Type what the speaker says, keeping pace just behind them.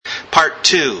Part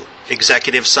 2,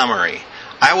 Executive Summary.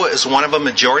 Iowa is one of a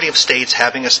majority of states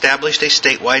having established a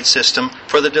statewide system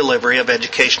for the delivery of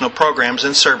educational programs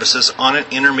and services on an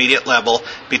intermediate level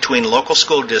between local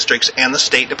school districts and the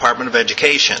State Department of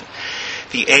Education.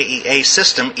 The AEA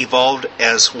system evolved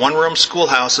as one-room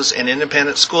schoolhouses and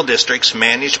independent school districts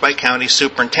managed by county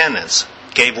superintendents,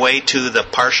 gave way to the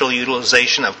partial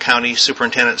utilization of county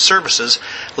superintendent services,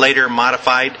 later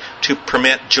modified to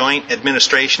permit joint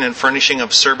administration and furnishing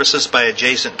of services by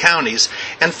adjacent counties,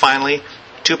 and finally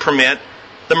to permit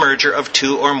the merger of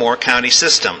two or more county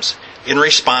systems in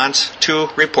response to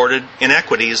reported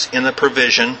inequities in the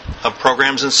provision of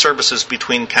programs and services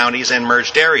between counties and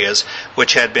merged areas,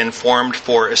 which had been formed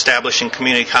for establishing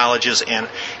community colleges and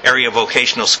area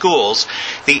vocational schools.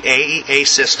 The AEA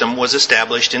system was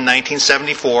established in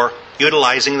 1974,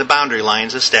 utilizing the boundary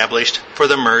lines established for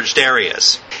the merged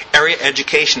areas. Area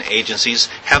education agencies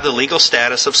have the legal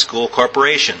status of school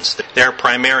corporations. Their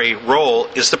primary role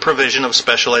is the provision of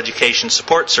special education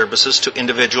support services to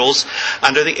individuals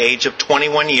under the age of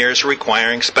 21 years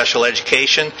requiring special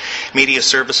education, media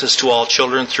services to all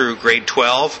children through grade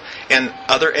 12, and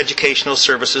other educational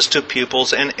services to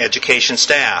pupils and education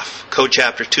staff. Code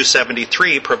Chapter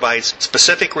 273 provides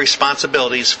specific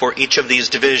responsibilities for each of these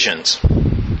divisions.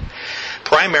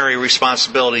 Primary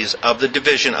responsibilities of the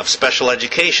Division of Special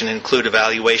Education include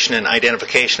evaluation and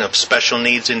identification of special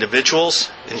needs individuals,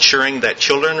 ensuring that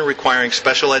children requiring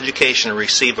special education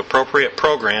receive appropriate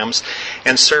programs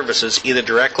and services either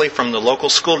directly from the local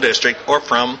school district or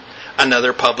from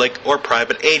another public or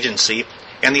private agency,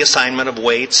 and the assignment of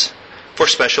weights for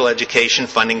special education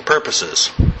funding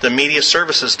purposes. The Media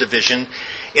Services Division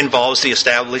involves the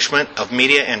establishment of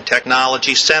media and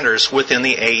technology centers within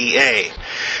the AEA.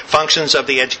 Functions of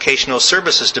the Educational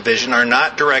Services Division are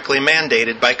not directly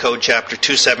mandated by Code Chapter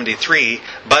 273,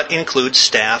 but include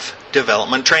staff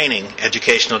development training,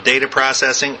 educational data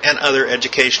processing, and other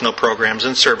educational programs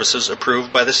and services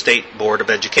approved by the State Board of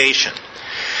Education.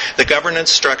 The governance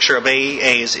structure of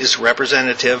AEAs is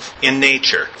representative in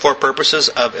nature. For purposes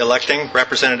of electing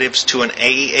representatives to an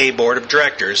AEA Board of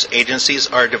Directors, agencies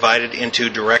are divided into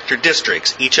director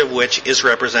districts, each of which is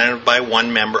represented by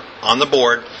one member on the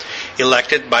board,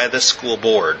 elected by the school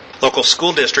board. Local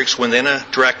school districts within a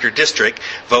director district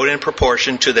vote in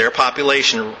proportion to their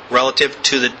population relative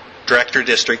to the director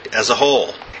district as a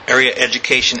whole. Area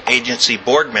Education Agency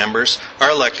board members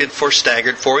are elected for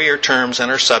staggered 4-year terms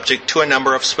and are subject to a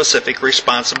number of specific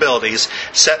responsibilities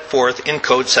set forth in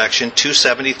Code Section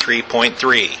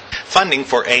 273.3. Funding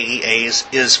for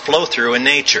AEAs is flow-through in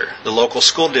nature. The local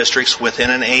school districts within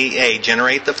an AEA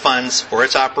generate the funds for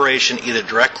its operation either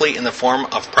directly in the form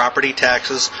of property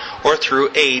taxes or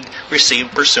through aid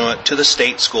received pursuant to the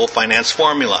state school finance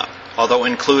formula. Although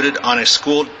included on a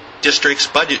school district's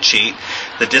budget sheet,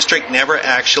 the district never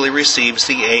actually receives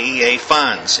the AEA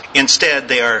funds. Instead,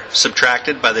 they are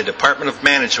subtracted by the Department of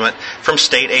Management from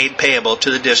state aid payable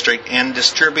to the district and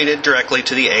distributed directly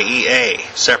to the AEA.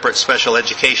 Separate special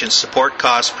education support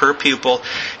costs per pupil,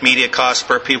 media costs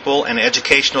per pupil, and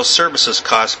educational services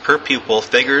costs per pupil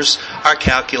figures are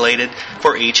calculated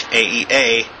for each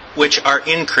AEA, which are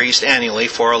increased annually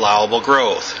for allowable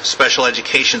growth. Special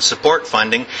education support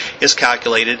funding is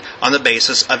calculated on the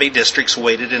basis of a district's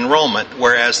weighted enrollment,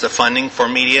 whereas the funding for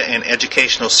media and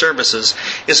educational services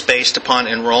is based upon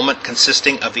enrollment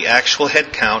consisting of the actual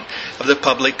head count of the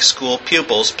public school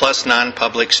pupils plus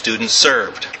non-public students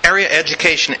served. Area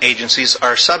education agencies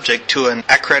are subject to an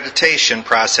accreditation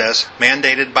process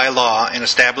mandated by law and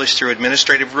established through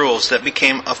administrative rules that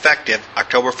became effective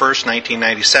October 1,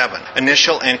 1997.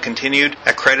 Initial and continued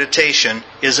accreditation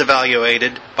is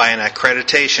evaluated by an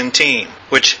accreditation team,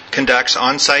 which conducts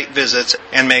on-site visits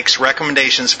and makes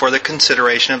recommendations for the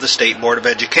consideration of the State Board of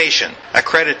Education.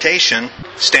 Accreditation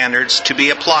standards to be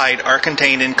applied are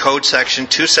contained in Code Section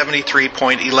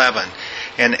 273.11.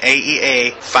 An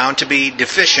AEA found to be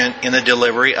deficient in the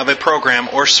delivery of a program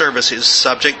or service is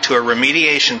subject to a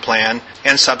remediation plan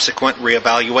and subsequent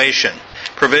reevaluation.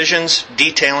 Provisions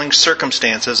detailing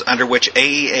circumstances under which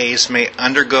AEAs may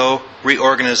undergo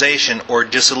reorganization or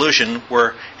dissolution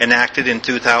were enacted in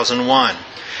 2001.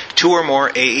 2 or more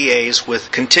AEAs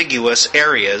with contiguous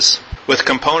areas, with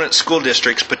component school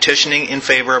districts petitioning in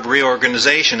favor of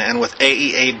reorganization and with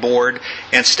AEA Board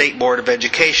and State Board of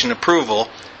Education approval,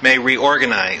 may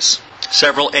reorganize.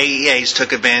 Several AEAs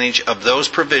took advantage of those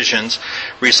provisions,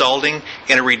 resulting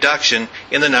in a reduction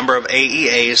in the number of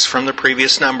AEAs from the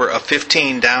previous number of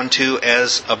 15 down to,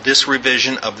 as of this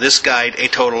revision of this guide, a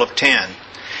total of 10.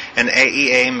 An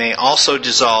AEA may also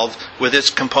dissolve with its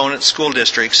component school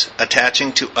districts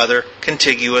attaching to other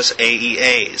contiguous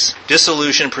AEAs.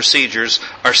 Dissolution procedures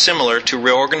are similar to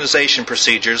reorganization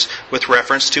procedures with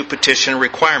reference to petition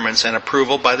requirements and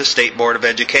approval by the State Board of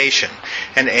Education.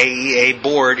 An AEA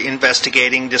board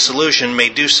investigating dissolution may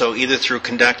do so either through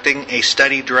conducting a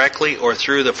study directly or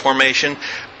through the formation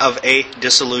of a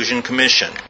dissolution commission.